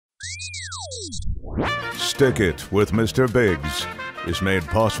Stick It with Mr. Biggs is made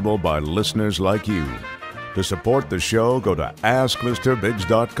possible by listeners like you. To support the show, go to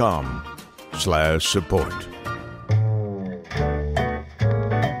askmrbiggs.com/support.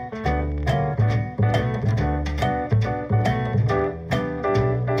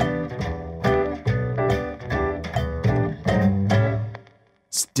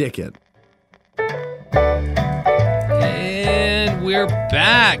 Stick it. And we're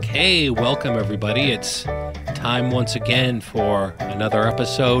back. Hey, welcome everybody. It's time once again for another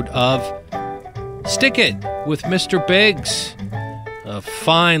episode of Stick It with Mr. Biggs, a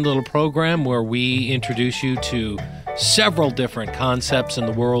fine little program where we introduce you to several different concepts in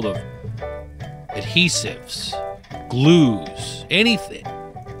the world of adhesives, glues, anything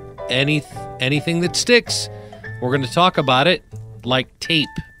that sticks. We're going to talk about it, like tape,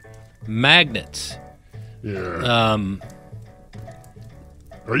 magnets. Yeah.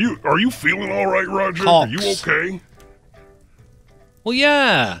 Are you feeling all right, Roger? Caulks. Are you okay? Well,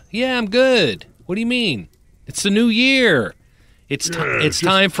 yeah, I'm good. What do you mean? It's the new year. It's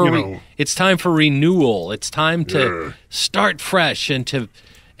time for renewal. It's time to start fresh and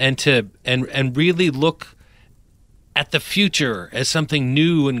really look at the future as something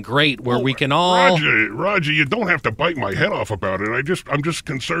new and great, where we can all. Roger, you don't have to bite my head off about it. I'm just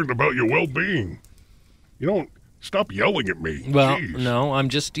concerned about your well-being. You don't stop yelling at me. Well, Jeez. no, I'm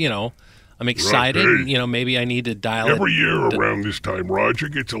just I'm excited. Right, hey. Maybe I need to dial it. Every year around this time, Roger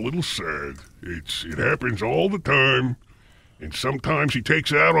gets a little sad. It happens all the time, and sometimes he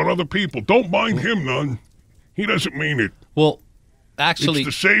takes it out on other people. Don't mind him none. He doesn't mean it. Well, actually, it's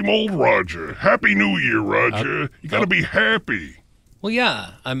the same old Roger. Happy New Year, Roger. You got to be happy. Well,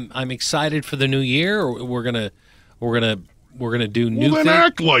 yeah, I'm excited for the new year. We're gonna do new things. Well, then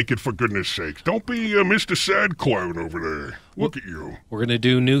act like it, for goodness sakes. Don't be Mr. Sad Clown over there. Look at you. We're going to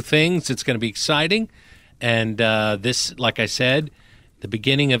do new things. It's going to be exciting. And this, like I said, the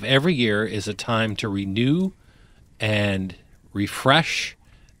beginning of every year is a time to renew and refresh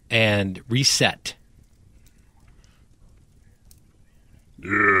and reset.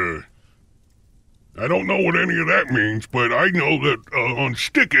 Yeah. I don't know what any of that means, but I know that on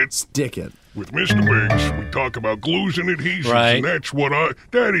Stick It with Mr. Biggs, we talk about glues and adhesives, right. And that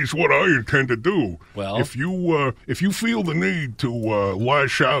is what I intend to do. Well, if you feel the need to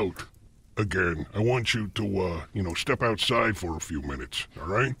lash out again, I want you to step outside for a few minutes. All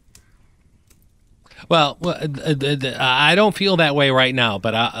right? Well, I don't feel that way right now,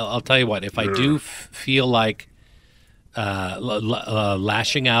 but I'll tell you what. If I do feel like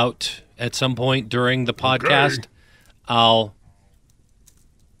lashing out at some point during the podcast, okay,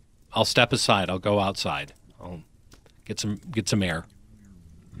 I'll step aside. I'll go outside. I'll get some air.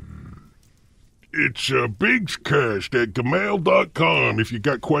 It's BiggsCast@gmail.com. If you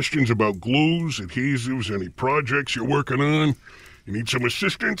got questions about glues, adhesives, any projects you're working on, you need some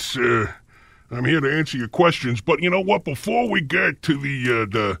assistance, I'm here to answer your questions. But you know what? Before we get to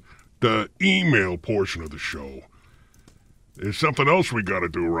the email portion of the show, there's something else we got to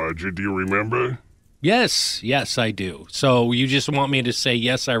do, Roger. Do you remember? Yes, I do. So you just want me to say,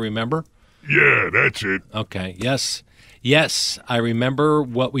 yes, I remember? Yeah, that's it. Okay, yes, I remember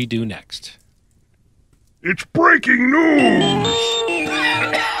what we do next. It's breaking news!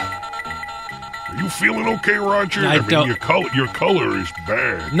 Are you feeling okay, Roger? I mean, your color is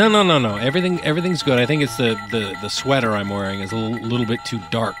bad. No. Everything's good. I think it's the sweater I'm wearing is a little bit too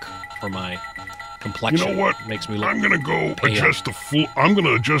dark for my complexion. You know what? Makes me look. I'm gonna go adjust the flue. I'm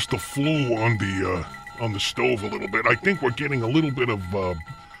gonna adjust the flue on the stove a little bit. I think we're getting a little bit of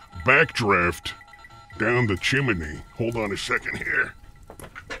backdraft down the chimney. Hold on a second here.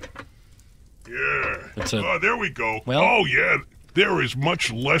 Yeah. There we go. Well, oh yeah, there is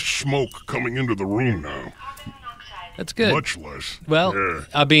much less smoke coming into the room now. That's good. Much less. Well, yeah.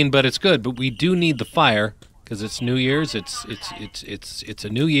 I mean, but it's good. But we do need the fire. Because it's New Year's, it's a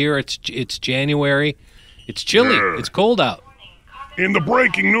new year. It's January. It's chilly. Yeah. It's cold out. In the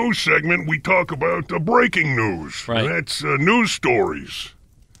breaking news segment, we talk about breaking news. Right. And that's news stories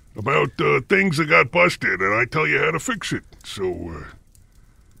about things that got busted, and I tell you how to fix it. So,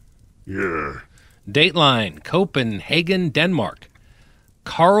 yeah. Dateline, Copenhagen, Denmark.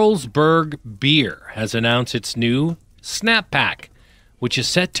 Carlsberg Beer has announced its new Snap Pack, which is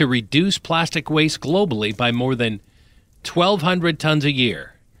set to reduce plastic waste globally by more than 1,200 tons a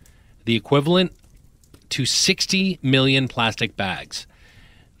year, the equivalent to 60 million plastic bags.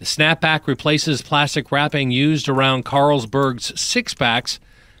 The Snap Pack replaces plastic wrapping used around Carlsberg's six-packs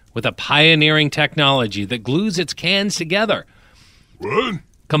with a pioneering technology that glues its cans together. What?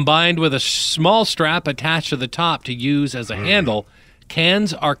 Combined with a small strap attached to the top to use as a handle,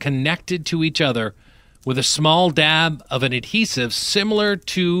 Cans are connected to each other with a small dab of an adhesive similar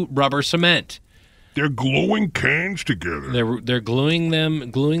to rubber cement. They're gluing cans together. They're gluing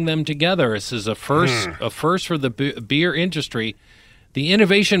them together. This is a first for the beer industry. The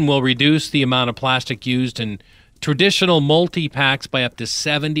innovation will reduce the amount of plastic used in traditional multi-packs by up to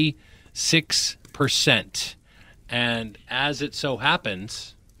 76%. And as it so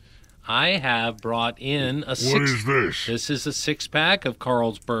happens, I have brought in What is this? This is a 6-pack of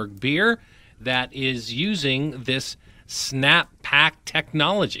Carlsberg beer that is using this snap pack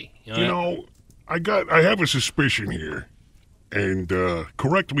technology. You know, I have a suspicion here, and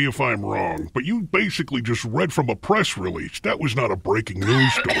correct me if I'm wrong, but you basically just read from a press release. That was not a breaking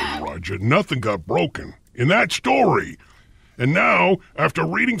news story, Roger. Nothing got broken in that story. And now, after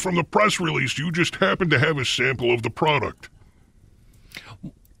reading from the press release, you just happen to have a sample of the product.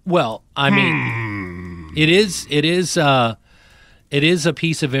 Well, I mean, it is a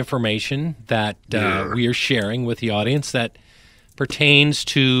piece of information that we are sharing with the audience that pertains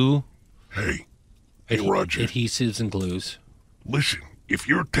to Roger, adhesives and glues. Listen, if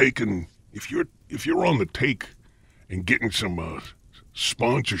you're on the take and getting some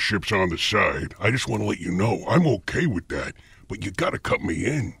sponsorships on the side, I just want to let you know I'm okay with that. But you got to cut me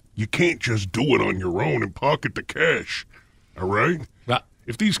in. You can't just do it on your own and pocket the cash. All right?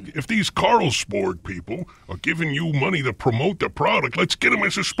 If these Carlsberg people are giving you money to promote the product, let's get them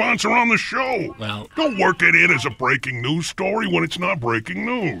as a sponsor on the show. Well, don't work it in as a breaking news story when it's not breaking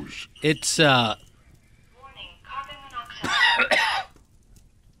news. It's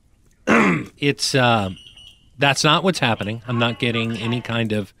it's that's not what's happening. I'm not getting any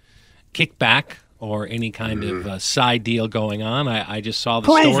kind of kickback or any kind of side deal going on. I just saw the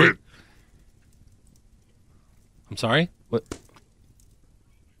Prove story. It. I'm sorry? What?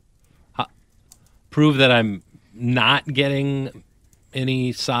 Prove that I'm not getting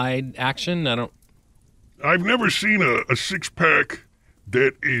any side action? I've never seen a 6-pack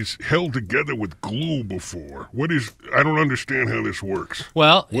that is held together with glue before. I don't understand how this works.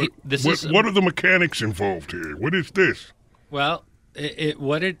 Well, what are the mechanics involved here? What is this? Well,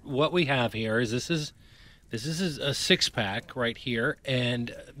 what we have here is this is a 6-pack right here,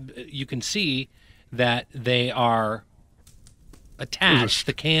 and you can see that they are attached.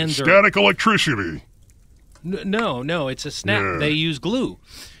 The cans static electricity. No, it's a snap. Yeah. They use glue.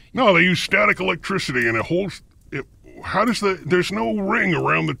 No, they use static electricity, and it holds. How does there's no ring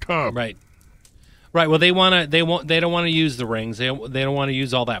around the top? Right. Well, they don't want to use the rings. They don't want to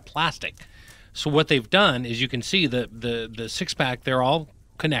use all that plastic. So what they've done is you can see the 6-pack. They're all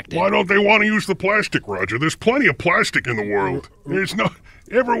connected. Why don't they want to use the plastic, Roger? There's plenty of plastic in the world. There's no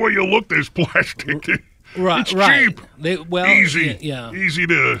everywhere you look. There's plastic. Right. It's cheap. Easy. Yeah. Easy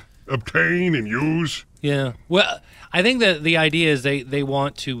to obtain and use. Yeah. Well, I think that the idea is they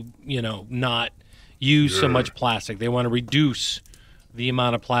want to not use so much plastic. They want to reduce the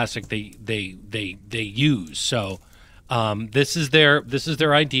amount of plastic they use. So this is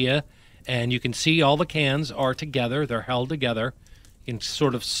their idea, and you can see all the cans are together. They're held together. You can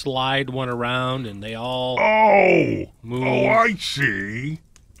sort of slide one around, and they all move. Oh, I see.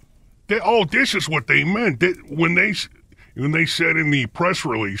 This is what they meant. When they said in the press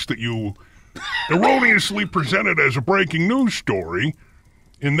release that you erroneously presented as a breaking news story,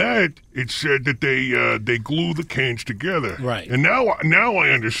 in that it said that they glue the cans together. Right. And now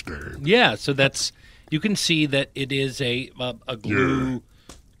I understand. Yeah, so you can see that it is a glue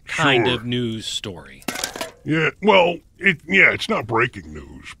kind of news story. Yeah, well, it's not breaking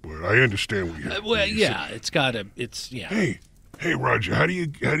news, but I understand what you Hey, Roger, how do you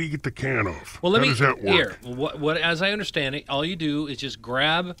get the can off? Well, how does that work? Here, what as I understand it, all you do is just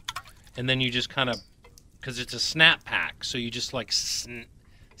grab, and then you just kind of, because it's a snap pack, so you just like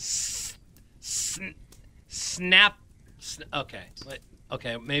snap. Okay,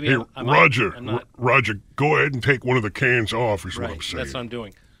 maybe hey, Roger, go ahead and take one of the cans off. Is what I'm saying. That's what I'm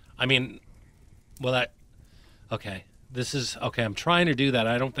doing. I mean, okay. This is okay. I'm trying to do that.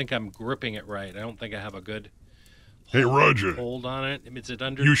 I don't think I'm gripping it right. I don't think I have a good. Hey, Roger. Hold on it. Is it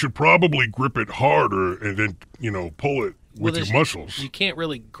under? You should probably grip it harder and then, pull it with your muscles. You can't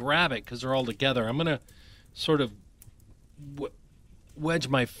really grab it because they're all together. I'm going to sort of wedge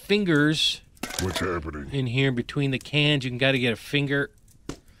my fingers. What's happening? In here between the cans. You got to get a finger.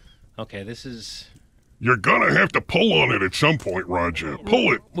 Okay, this is. You're going to have to pull on it at some point, Roger.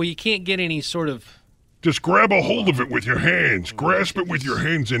 Pull it. Well, you can't get any sort of. Just grab a hold of it with your hands. Grasp it with your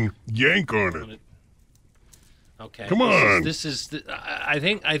hands and yank on it. Okay. Come on. This is I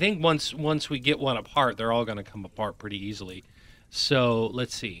think once we get one apart, they're all going to come apart pretty easily. So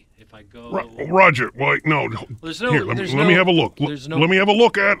let's see if I go. Roger, well, no. There's no. Here, let me have a look. Let me have a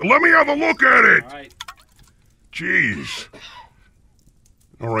look at. Let me have a look at it. All right. Jeez.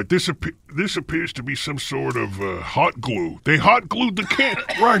 All right, this appears to be some sort of hot glue. They hot glued the can.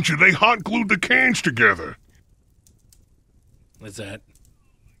 Roger, they hot glued the cans together. What's that?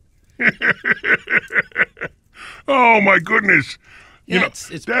 Oh my goodness! Yeah, You know,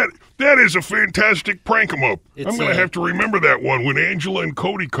 it's that is a fantastic prank 'em up. I'm It's, gonna have to remember that one when Angela and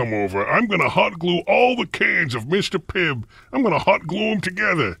Cody come over. I'm gonna hot glue all the cans of Mr. Pibb. I'm gonna hot glue them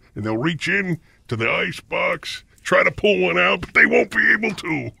together, and they'll reach in to the ice box, try to pull one out, but they won't be able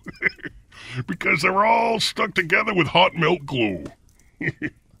to because they're all stuck together with hot melt glue.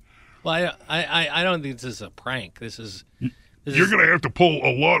 well, I don't think this is a prank. You're gonna have to pull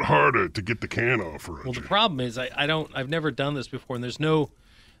a lot harder to get the can off, Roger. Well, the problem is I've never done this before, and there's no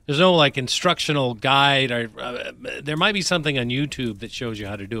like instructional guide. Or there might be something on YouTube that shows you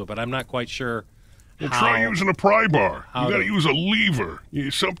how to do it, but I'm not quite sure. Well, try using a pry bar. You got to to- use a lever. You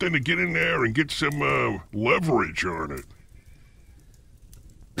need something to get in there and get some leverage on it.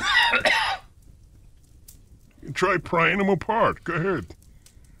 And try prying them apart. Go ahead.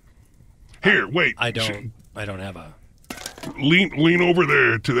 Here, wait. I don't have a. Lean over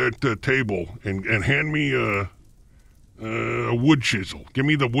there to that table and hand me a wood chisel. Give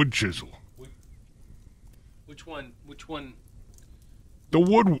me the wood chisel. Which one? Which one? The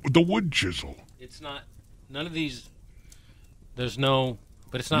wood chisel. It's not. None of these. There's no.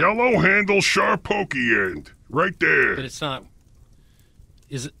 But it's not. Yellow handle, sharp pokey end. Right there. But it's not.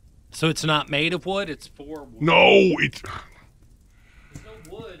 Is it? So it's not made of wood. It's for wood. No, it's There's no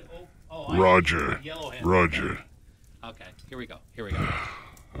wood. Oh, Roger. Yellow handle. Roger. Okay. Here we go.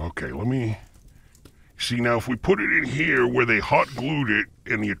 Okay, let me see now. If we put it in here where they hot glued it,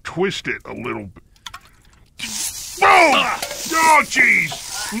 and you twist it a little bit. Boom! Oh,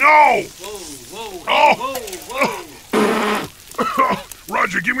 jeez! No! Whoa! Oh. Whoa!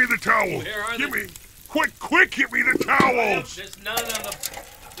 Roger, give me the towel. Where are give they? me, quick! Give me the towels. There's none on the.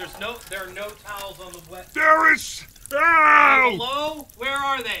 There are no towels on the wet. There is. Ow! Hello? Where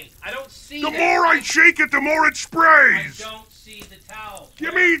are they? I don't see The them. more I shake it, the more it I sprays. don't see the towel.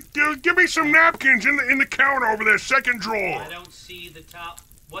 Give me some napkins in the counter over there, second drawer. I don't see the towel.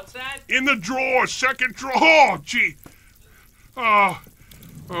 What's that? In the drawer, second drawer. Oh, gee. Oh,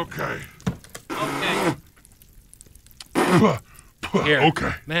 okay. Okay. Here.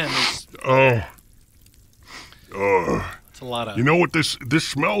 Okay. Man, Oh. it's a lot of. You know what this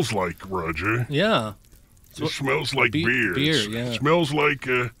smells like, Roger? Yeah. It smells like beer. Beer, It yeah. smells like,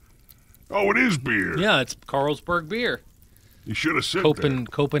 oh, it is beer. Yeah, it's Carlsberg beer. You should have said that.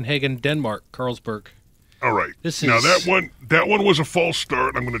 Copenhagen, Denmark, Carlsberg. All right. This Now, is- that one was a false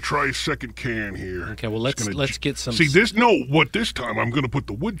start. I'm going to try a second can here. Okay, well, let's get some. See, this time I'm going to put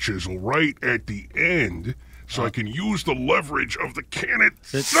the wood chisel right at the end so I can use the leverage of the can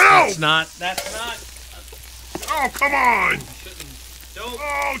itself. That's not. Oh, come on. Don't.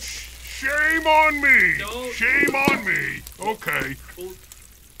 Oh, shame on me. Don't. Shame on me. Okay.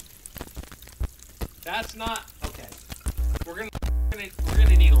 That's not okay. We're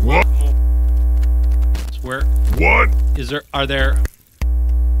gonna need a What? lot more. Where What? is there? Are there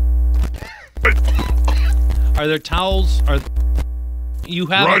towels? You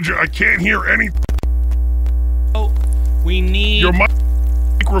have? Roger, I can't hear any. Oh, we need. Your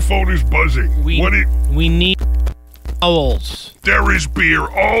microphone is buzzing. We need towels. There is beer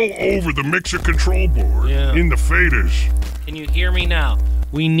all over the mixer control board. Yeah. In the faders. Can you hear me now?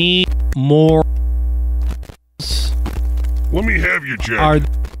 We need more. Let me have your jacket.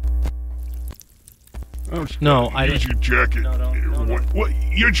 No, I use your jacket. No, What?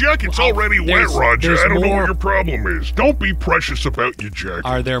 Your jacket's Well, already wet, there's- Roger. there's I don't know more- what your problem is. Don't be precious about your jacket.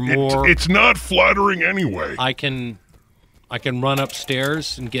 Are there more- It's not flattering anyway. I can run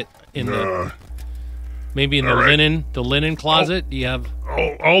upstairs and get in the maybe in all the right. linen closet. Do you have?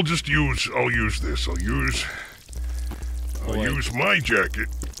 I'll use this. I'll use my jacket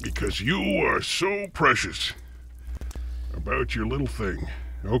because you are so precious about your little thing.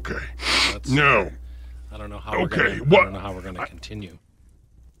 Okay. Now. I don't know how. Okay, I what- don't know how we're gonna continue.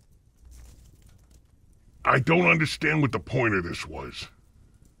 I don't understand what the point of this was.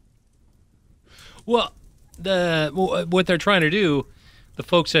 Well, what they're trying to do, the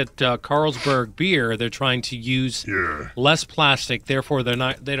folks at Carlsberg Beer, they're trying to use less plastic. Therefore, they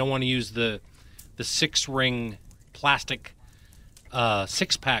don't want to use the 6-ring plastic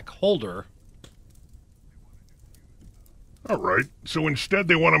 6-pack holder. All right. So instead,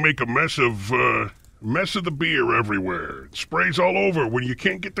 they want to make a mess of the beer everywhere. It sprays all over when you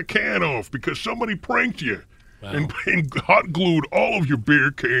can't get the can off because somebody pranked you. and hot glued all of your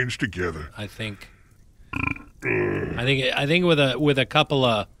beer cans together. I think with a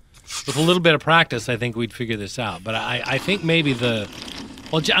little bit of practice, I think we'd figure this out. But I think maybe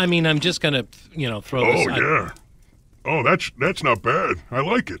I'm just gonna throw this. Oh yeah. Oh, that's not bad. I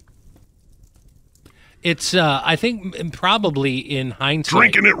like it. It's I think probably in hindsight,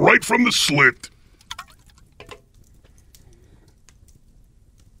 drinking it right from the slit.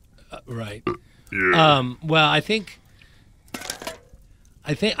 Right. Yeah. Well, I think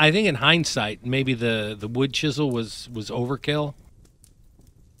in hindsight, maybe the wood chisel was overkill.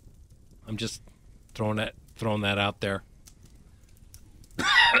 I'm just throwing that out there.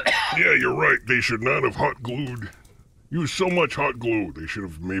 Yeah, you're right. They should not have used so much hot glue. They should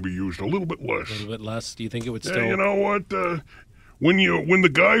have maybe used a little bit less. A little bit less. Do you think it would Yeah, still? you know what? When the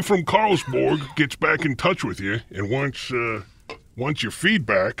guy from Carlsberg gets back in touch with you and wants your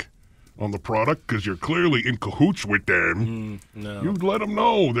feedback on the product, because you're clearly in cahoots with them, no. you'd let them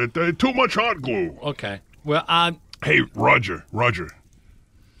know that too much hot glue. Okay. Well, Hey, Roger.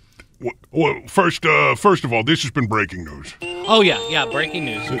 Well, first of all, this has been breaking news. Oh yeah. Breaking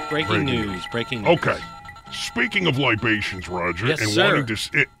news. Breaking news. Okay. Speaking of libations, Roger, Yes, and sir.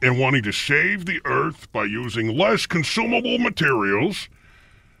 wanting to save the earth by using less consumable materials,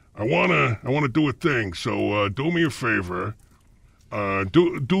 I wanna do a thing. So do me a favor.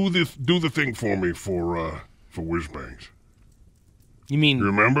 Do the thing for me for whiz bangs. You mean You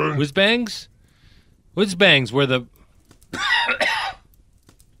remember? whiz bangs? Whiz bangs where the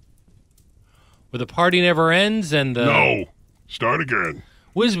party never ends and the No. Start again.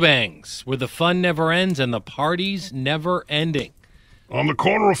 whiz bangs where the fun never ends and the party's never ending. On the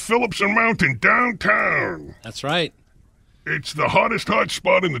corner of Phillips and Mountain, downtown. That's right. It's the hottest hot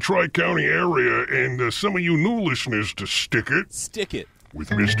spot in the Tri-County area, and some of you new listeners to Stick It with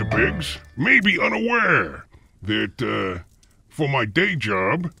Mr. Biggs may be unaware that for my day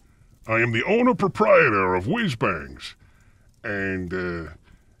job, I am the owner-proprietor of Whiz Bangs, and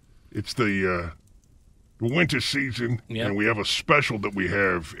it's the winter season, Yep. and we have a special that we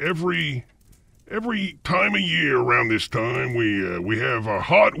have every time of year around this time. We have a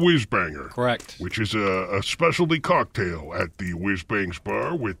hot Whiz Banger. Correct. Which is a specialty cocktail at the Whiz Bangs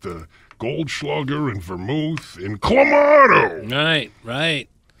bar with Goldschlager and vermouth and Clamato. Right.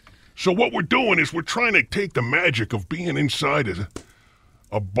 So what we're doing is we're trying to take the magic of being inside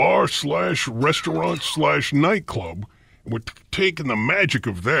a bar / restaurant / nightclub. And we're taking the magic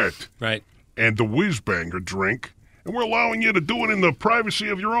of that Right. and the Whiz Banger drink, and we're allowing you to do it in the privacy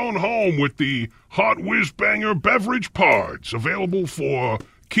of your own home with the Hot Whiz Banger beverage pods, available for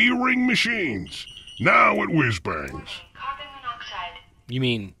keyring machines, now at Whiz Bangs. Carbon monoxide. You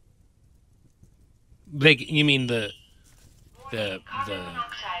mean the Carbon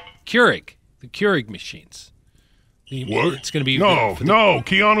monoxide. Keurig machines. What? It's going to be No,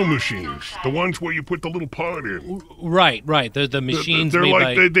 Keanu machines, the ones where you put the little pod in. Right. The machines They're made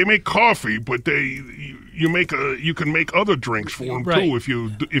like by they make coffee, but you can make other drinks for them Right. too if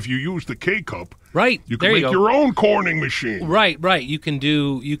you use the K cup. right. You there can you make go. your own corning machine. Right. You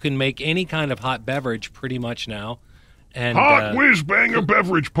can make any kind of hot beverage pretty much now. And Hot Whiz Banger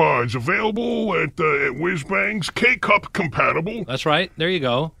beverage pods available at Whiz Bangs, K cup compatible. That's right. There you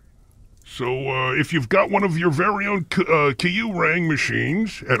go. So if you've got one of your very own Keurig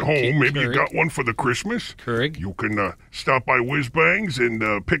machines at home, maybe you Keurig. got one for the Christmas. Keurig. You can stop by Whiz Bangs and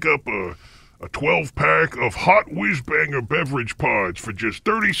pick up a 12-pack of Hot Whiz Banger beverage pods for just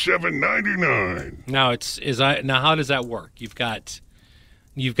 $37.99. Now how does that work? You've got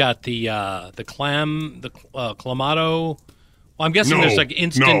the Clamato. Well, I'm guessing No, there's like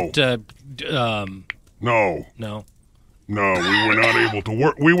instant. No. No, we were not able to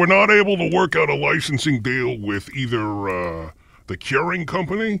work. We were not able to work out a licensing deal with either the Curing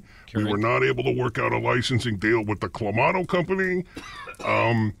Company. We were not able to work out a licensing deal with the Clamato Company.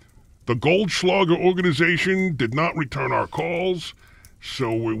 The Goldschlager organization did not return our calls,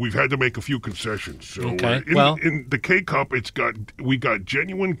 so we've had to make a few concessions. So Okay, in the K cup, we got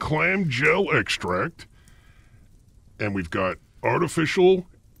genuine clam gel extract, and we've got artificial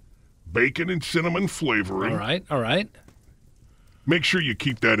bacon and cinnamon flavoring. All right. Make sure you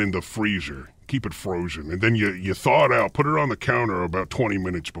keep that in the freezer. Keep it frozen. And then you thaw it out. Put it on the counter about 20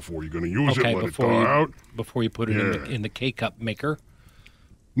 minutes before you're going to use it. Let it thaw out. Before you put it in the K-cup maker.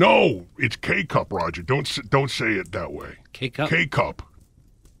 No, it's K-cup, Roger. Don't say it that way. K-cup? K-cup.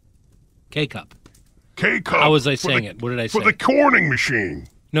 K-cup. K-cup. How was I saying it? What did I say? For the corning machine.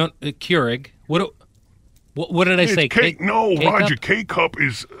 No, Keurig. What did I say? No, K-cup? Roger, K-cup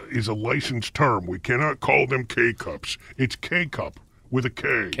is a licensed term. We cannot call them K-cups. It's K-cup with a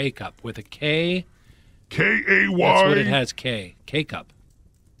K. K-cup with a K. That's what it has, K. K-cup.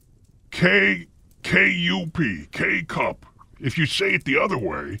 K-U-P, K-cup. If you say it the other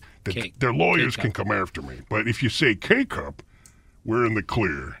way, their lawyers can come after me. But if you say K-cup, we're in the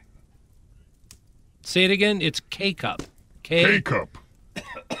clear. Say it again. It's K-cup. K-cup.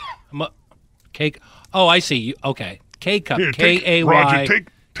 Cake. Oh, I see. Okay. K-cup. Here, K-A-Y. Roger,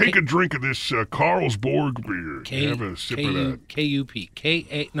 take a drink of this Carlsberg beer. Have a sip of that. K-U-P.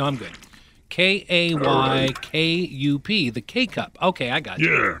 K-A... No, I'm good. K-A-Y-K-U-P. The K-cup. Okay, I got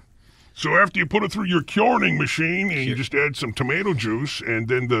you. Yeah. So after you put it through your curing machine, and you just add some tomato juice, and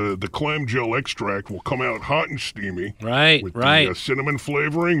then the clam gel extract will come out hot and steamy. Right, with right. the cinnamon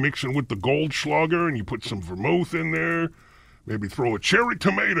flavoring, mixing with the Goldschlager, and you put some vermouth in there. Maybe throw a cherry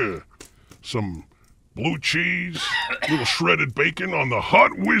tomato, some blue cheese, a little shredded bacon on the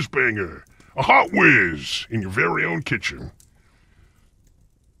hot whiz banger. A hot whiz in your very own kitchen.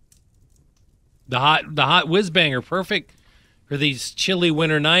 The hot whiz banger, perfect for these chilly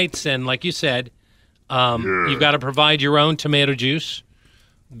winter nights. And like you said, you've got to provide your own tomato juice,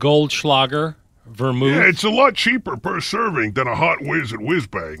 Goldschlager, vermouth. Yeah, it's a lot cheaper per serving than a hot whiz at Whiz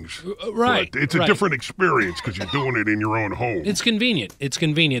Bangs. Right. But it's a different experience because you're doing it in your own home. It's convenient.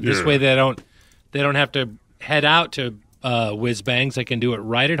 This way they don't have to head out to Whiz Bangs. They can do it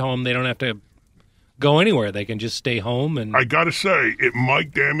right at home. They don't have to go anywhere. They can just stay home. And I gotta say, it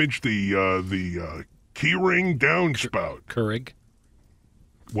might damage the keyring downspout. Keurig.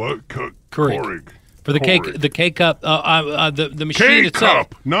 What? Keurig. For the K-cup, the machine itself.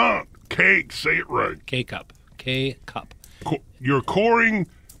 K-cup, not cake. Say it right. K-cup. K-cup. You're curing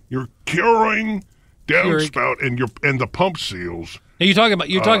downspout and the pump seals. Now you're talking about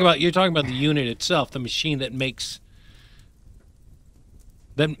the unit itself, the machine that makes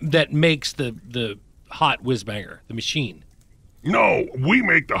the hot whiz banger, the machine. No, we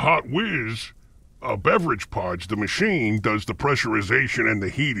make the hot whiz beverage pods. The machine does the pressurization and the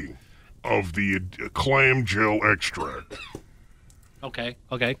heating of the clam gel extract. Okay,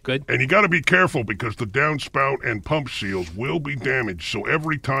 good. And you got to be careful because the downspout and pump seals will be damaged. So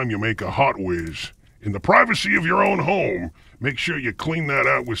every time you make a hot whiz in the privacy of your own home, make sure you clean that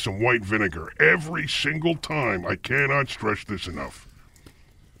out with some white vinegar every single time. I cannot stress this enough.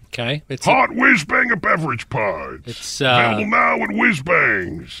 Okay. Hot Whiz Banger beverage pods. It's available now at Whiz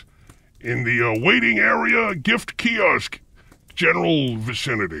Bangs in the waiting area gift kiosk general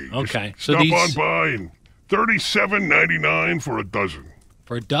vicinity. Okay. Just stop on by and $37.99 for a dozen.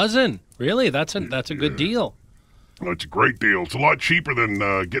 For a dozen? Really? That's a good deal. No, it's a great deal. It's a lot cheaper than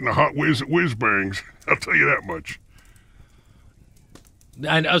getting a hot whiz at Whiz Bangs. I'll tell you that much.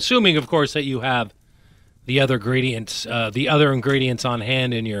 And assuming, of course, that you have the other ingredients on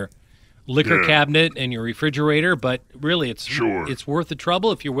hand in your liquor cabinet and your refrigerator, but really it's worth the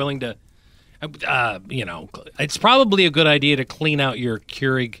trouble if you're willing to, it's probably a good idea to clean out your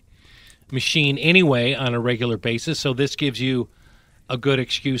Keurig machine anyway on a regular basis, so this gives you a good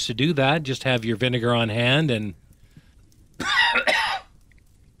excuse to do that. Just have your vinegar on hand and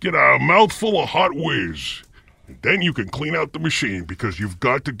get a mouthful of hot whiz. Then you can clean out the machine because you've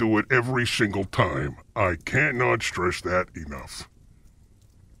got to do it every single time. I cannot stress that enough.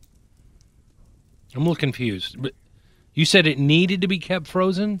 I'm a little confused. But you said it needed to be kept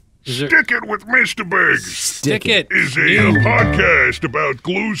frozen? Stick it with Mr. Biggs. Stick it. Is a podcast about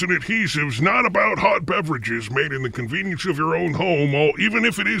glues and adhesives, not about hot beverages made in the convenience of your own home. Even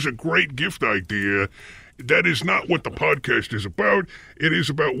if it is a great gift idea, that is not what the podcast is about. It is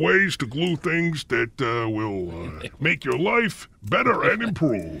about ways to glue things that will make your life better and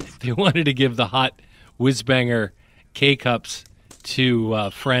improve. If you wanted to give the hot whiz-banger K-cups to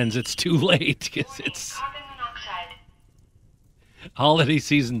friends, it's too late because it's holiday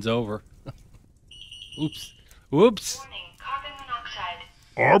season's over. Oops. Whoops.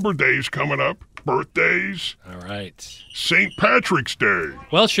 Arbor Day's coming up. Birthdays. All right. St. Patrick's Day.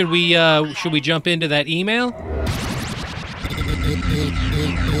 Well, should we jump into that email?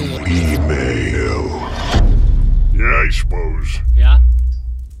 Email. Yeah, I suppose. Yeah.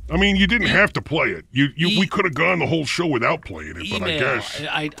 I mean, you didn't have to play it. We could have gone the whole show without playing it, but I guess.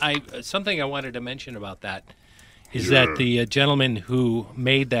 I something I wanted to mention about that is that the gentleman who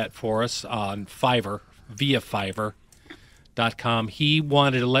made that for us on Fiverr, via Fiverr.com, he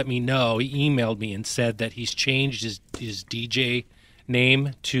wanted to let me know. He emailed me and said that he's changed his DJ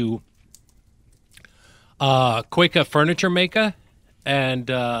name to Quaker Furniture Maker, and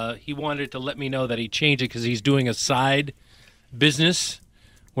he wanted to let me know that he changed it because he's doing a side business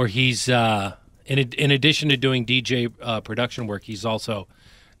where he's in addition to doing DJ production work, he's also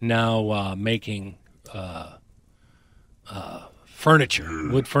now making furniture,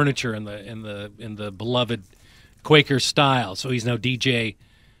 wood furniture in the beloved Quaker style. So he's now DJ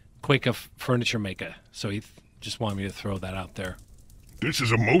Quaker Furniture Maker. So he just wanted me to throw that out there. This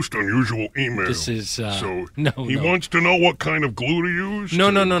is a most unusual email. This is so no. He wants to know what kind of glue to use. No.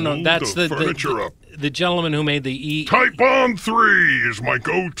 Glue That's the furniture up. The gentleman who made the Type Bomb 3 is my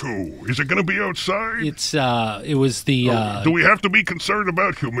go-to. Is it going to be outside? It was the. Do we have to be concerned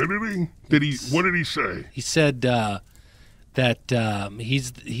about humidity? What did he say? He said that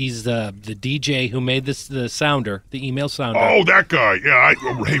he's the DJ who made the sounder, the email sounder. Oh, that guy. Yeah.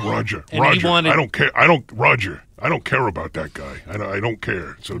 Hey, Roger. And Roger. he wanted, I don't care. Roger. I don't care about that guy. I don't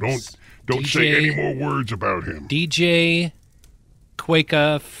care. So don't say any more words about him. DJ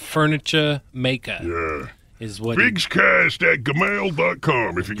Quaker Furniture Maker. Yeah. Is what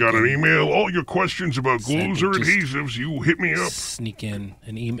bigscast@gmail.com. If you got an email, all your questions about glues or adhesives, you hit me up. Sneak in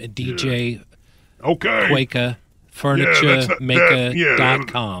an email. DJ Okay. Quaker Furniture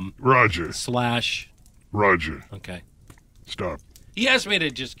Maker.com. Roger. / Roger. Okay. Stop. He asked me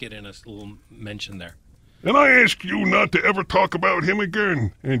to just get in a little mention there. And I ask you not to ever talk about him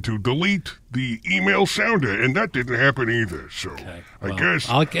again and to delete the email sounder. And that didn't happen either. So I guess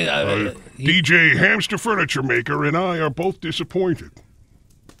DJ Hamster Furniture Maker and I are both disappointed.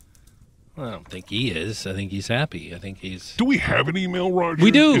 Well, I don't think he is. I think he's happy. I think he's... Do we have an email, Roger? We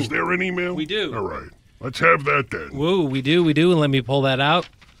do. Is there an email? We do. All right. Let's have that then. Whoa, we do. And let me pull that out.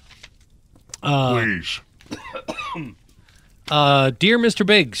 Please. Dear Mr.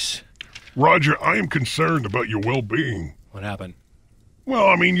 Biggs. Roger, I am concerned about your well-being. What happened? Well,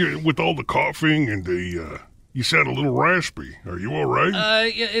 I mean, with all the coughing and you sound a little raspy. Are you all right?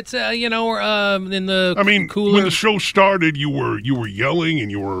 Yeah, it's in the I mean, cooler. when the show started, you were yelling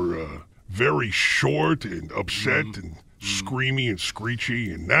and you were very short and upset and screamy and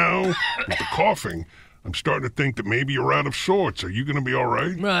screechy. And now, with the coughing, I'm starting to think that maybe you're out of sorts. Are you going to be all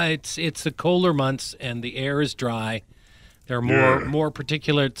right? Right. It's the colder months and the air is dry. There are more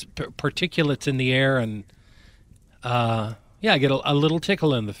particulates in the air, and I get a little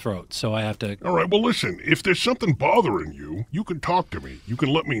tickle in the throat, so I have to. All right. Well, listen. If there's something bothering you, you can talk to me. You can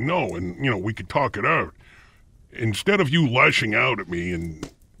let me know, and we can talk it out. Instead of you lashing out at me and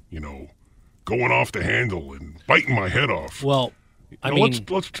going off the handle and biting my head off. Well, I mean,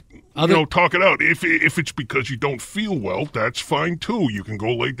 let's talk it out. If it's because you don't feel well, that's fine too. You can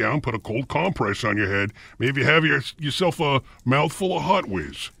go lay down, put a cold compress on your head. Maybe have yourself a mouthful of Hot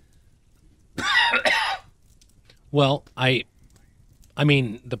Whiz. Well, I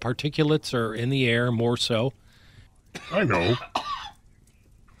mean, the particulates are in the air more so. I know.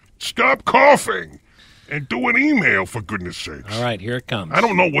 Stop coughing and do an email, for goodness sakes. All right, here it comes. I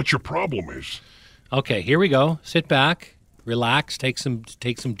don't know what your problem is. Okay, here we go. Sit back. Relax, take some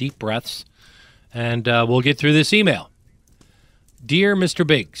deep breaths, and we'll get through this email. Dear Mr.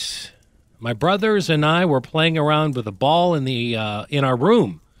 Biggs, my brothers and I were playing around with a ball in our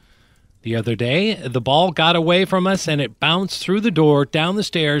room the other day. The ball got away from us, and it bounced through the door, down the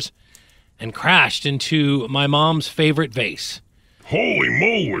stairs, and crashed into my mom's favorite vase. Holy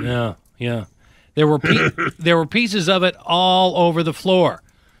moly! Yeah. There were pieces of it all over the floor.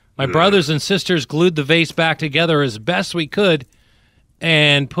 My brothers and sisters glued the vase back together as best we could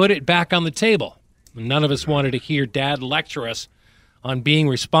and put it back on the table. None of us wanted to hear Dad lecture us on being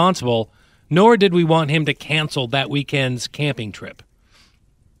responsible, nor did we want him to cancel that weekend's camping trip.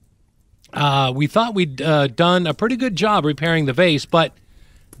 We thought we'd done a pretty good job repairing the vase, but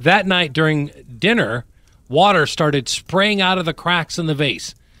that night during dinner, water started spraying out of the cracks in the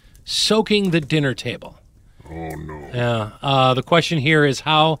vase, soaking the dinner table. Oh, no. Yeah. The question here is,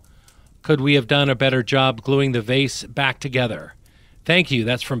 how could we have done a better job gluing the vase back together? Thank you.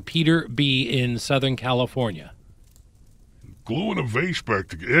 That's from Peter B. in Southern California. Gluing a vase back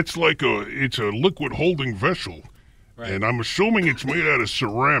together. It's a liquid holding vessel. Right. And I'm assuming it's made out of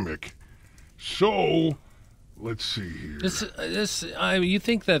ceramic. So, let's see here. You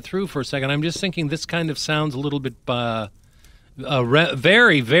think that through for a second. I'm just thinking this kind of sounds a little bit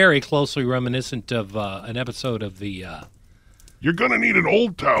very, very closely reminiscent of an episode of the... You're going to need an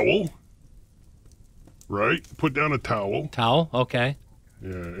old towel, right? Put down a towel. Towel, okay.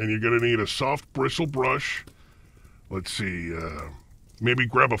 Yeah, and you're going to need a soft bristle brush. Let's see, maybe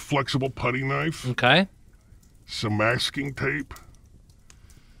grab a flexible putty knife. Okay. Some masking tape.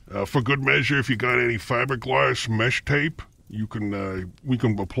 For good measure, if you got any fiberglass mesh tape, we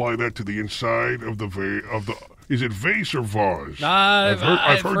can apply that to the inside of the Is it vase or vase?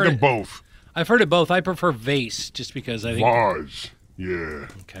 I've heard them both. I've heard it both. I prefer vase just because I think... Vase, yeah.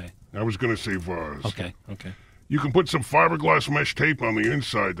 Okay. I was going to say vase. Okay. You can put some fiberglass mesh tape on the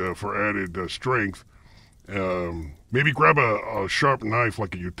inside for added strength. Maybe grab a sharp knife,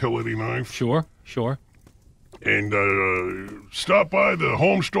 like a utility knife. Sure. And stop by the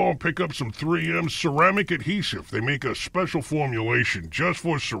home store and pick up some 3M ceramic adhesive. They make a special formulation just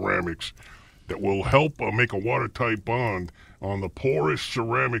for ceramics that will help make a watertight bond on the porous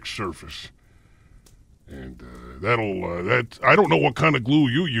ceramic surface. And I don't know what kind of glue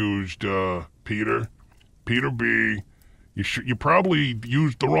you used, Peter. Peter B., you probably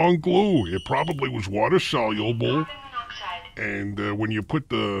used the wrong glue. It probably was water soluble. And when you put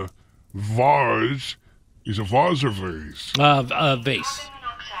the vase... Is a vase or vase? Vase.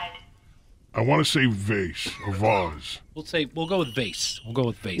 I want to say vase or vase. We'll go with vase.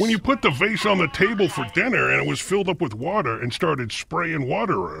 When you put the vase on the table for dinner and it was filled up with water and started spraying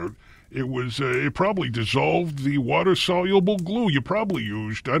water out, it probably dissolved the water-soluble glue. You probably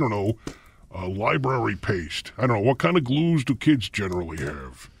used, I don't know, library paste. I don't know, what kind of glues do kids generally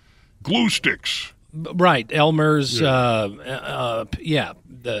have? Glue sticks. Right, Elmer's, the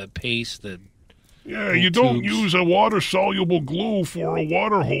paste, Yeah, you don't use a water-soluble glue for a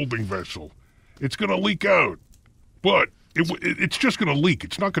water-holding vessel. It's going to leak out. But it's just going to leak.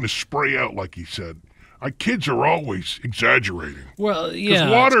 It's not going to spray out, like he said. Kids are always exaggerating. Well, yeah.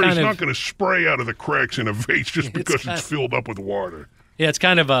 Because water is not going to spray out of the cracks in a vase just because it's filled up with water. Yeah, it's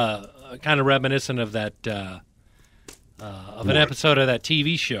kind of reminiscent of that of an episode of that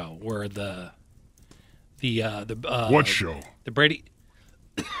TV show where the what show? The Brady.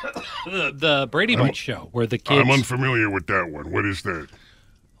 The Brady Bunch show, where the kids... I'm unfamiliar with that one. What is that?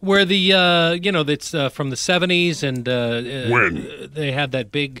 Where the, that's from the 70s, and when? They had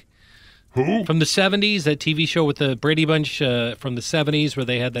that big... Who? From the 70s, that TV show with the Brady Bunch from the 70s, where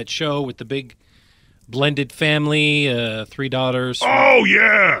they had that show with the big blended family, 3 daughters. Oh,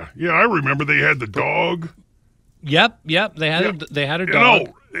 yeah. Yeah, I remember they had the dog. Yep. They had a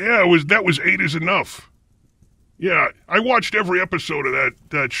dog. That was 8 is enough. Yeah, I watched every episode of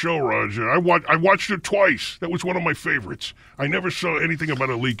that show, Roger. I watched it twice. That was one of my favorites. I never saw anything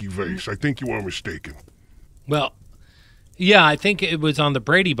about a leaky vase. I think you are mistaken. Well, yeah, I think it was on the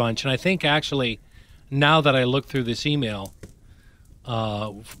Brady Bunch, and I think actually, now that I look through this email,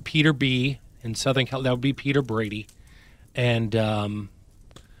 Peter B. in Southern California, that would be Peter Brady, and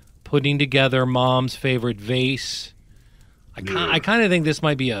putting together mom's favorite vase. I kind of think this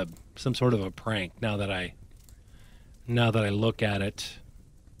might be some sort of a prank now that I look at it.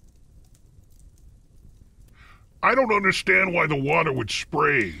 I don't understand why the water would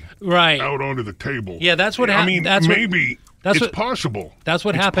spray out onto the table. Yeah, that's what happened. It's possible. That's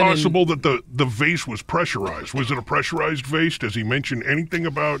what happened. It's possible that the vase was pressurized. Was it a pressurized vase? Does he mention anything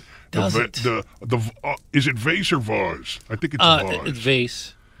about is it vase or vase? I think it's vase. It's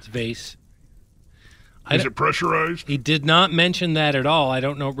vase. It's vase. Is it pressurized? He did not mention that at all. I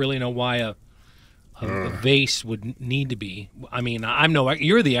don't really know why a vase would need to be. I mean,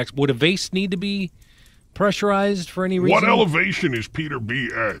 you're the expert. Would a vase need to be pressurized for any reason? What elevation is Peter B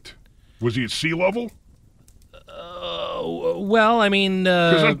at? Was he at sea level? Well, I mean...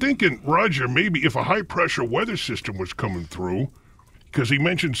 Because I'm thinking, Roger, maybe if a high-pressure weather system was coming through, because he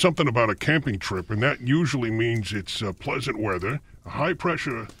mentioned something about a camping trip, and that usually means it's pleasant weather. A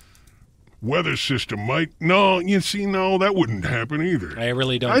high-pressure weather system might... No, that wouldn't happen either. I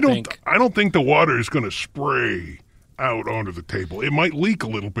really don't think... I don't think the water is going to spray out onto the table. It might leak a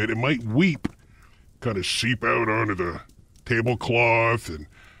little bit. It might weep, kind of seep out onto the tablecloth and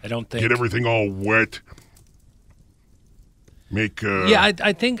get everything all wet.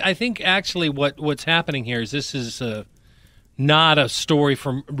 I think actually what's happening here is this is not a story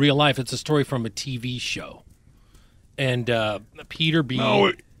from real life. It's a story from a TV show. And Peter B...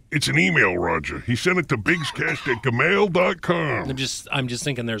 No, it's an email, Roger. He sent it to bigscast@gmail.com. I'm just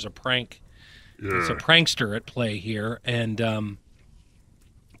thinking there's a prank. Yeah. There's a prankster at play here. And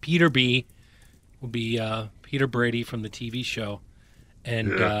Peter B will be Peter Brady from the TV show.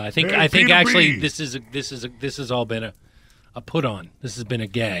 And I think actually this has all been a put on. This has been a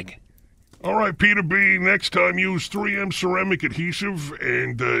gag. All right, Peter B., next time use 3M ceramic adhesive,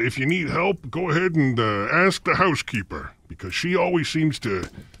 and if you need help, go ahead and ask the housekeeper, because she always seems to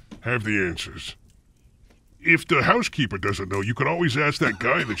have the answers. If the housekeeper doesn't know, you can always ask that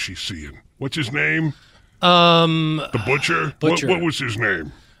guy that she's seeing. What's his name? The butcher? What was his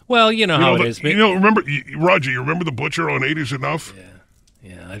name? Well, you know how it is. Remember, Roger, you remember the butcher on 8 is Enough?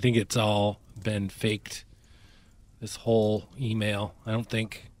 Yeah, I think it's all been faked, this whole email. I don't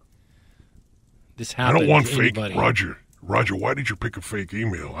think this happened. I don't want to fake, anybody. Roger, why did you pick a fake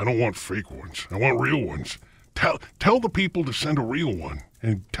email? I don't want fake ones. I want real ones. Tell the people to send a real one,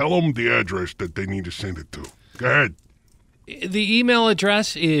 and tell them the address that they need to send it to. Go ahead. The email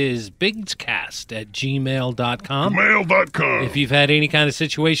address is bigscast@gmail.com. Mail.com. If you've had any kind of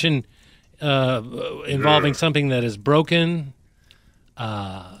situation involving something that is broken,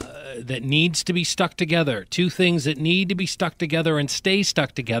 that needs to be stuck together, two things that need to be stuck together and stay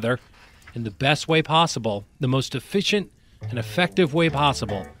stuck together in the best way possible, the most efficient and effective way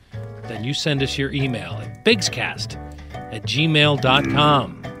possible, then you send us your email at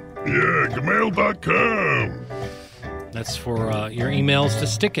bigscast@gmail.com. Yeah, gmail.com. That's for your emails to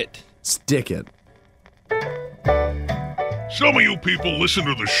stick it. Stick it. Some of you people listen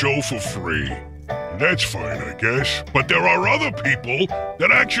to the show for free. That's fine, I guess. But there are other people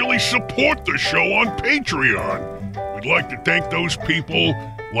that actually support the show on Patreon. We'd like to thank those people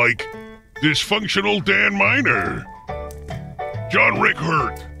like Dysfunctional Dan Miner, John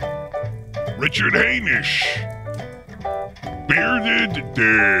Rickhurt, Richard Hainish, Bearded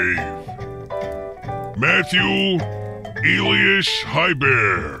Dave, Matthew Elias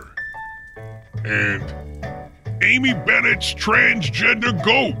Highbear, and Amy Bennett's transgender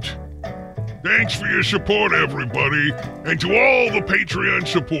goat. Thanks for your support, everybody. And to all the Patreon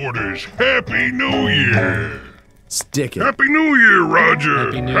supporters, Happy New Year. Stick it. Happy New Year,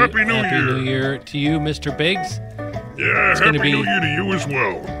 Roger. Happy New Year to you, Mr. Biggs. Yeah, gonna Happy be- New Year to you as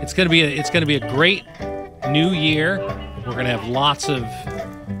well. It's gonna be a great new year. We're gonna have lots of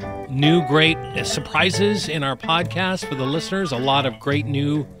new great surprises in our podcast for the listeners. A lot of great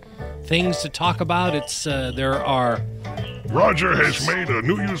new things to talk about. There are Roger has made a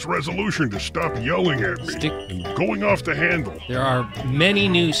New Year's resolution to stop yelling at me and going off the handle. There are many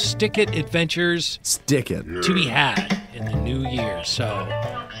new Stick It adventures Stick it. to be had in the new year. So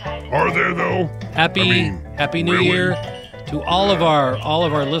Are there, though? happy New really? Year to all of our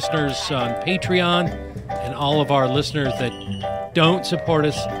listeners on Patreon and all of our listeners that don't support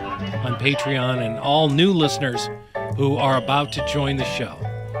us on Patreon and all new listeners who are about to join the show.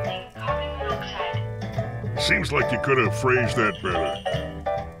 Seems like you could have phrased that better.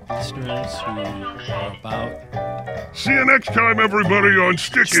 Listeners who are about See you next time, everybody, on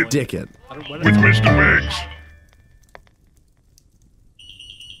Stick It Stick it. with Mr. Biggs.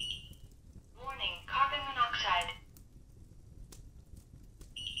 Warning, carbon monoxide.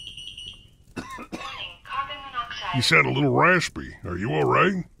 Warning, carbon monoxide. You sound a little raspy. Are you all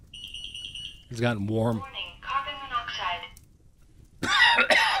right? It's gotten warm. Warning, carbon monoxide.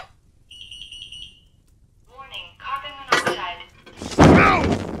 Warning, carbon monoxide. No!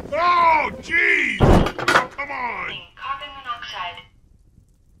 Oh, jeez! Oh, come on! Warning, carbon monoxide.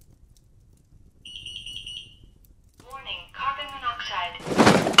 Warning, carbon monoxide.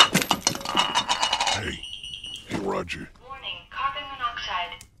 Hey, Roger. Warning, carbon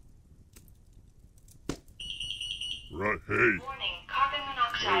monoxide. Hey, Warning, carbon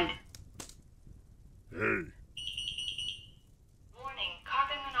monoxide. hey. Warning,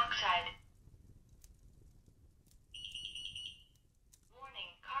 carbon monoxide.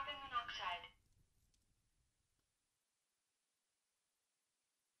 Warning, carbon monoxide.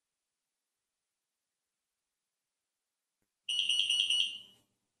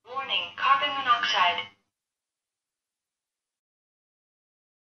 Warning, carbon monoxide.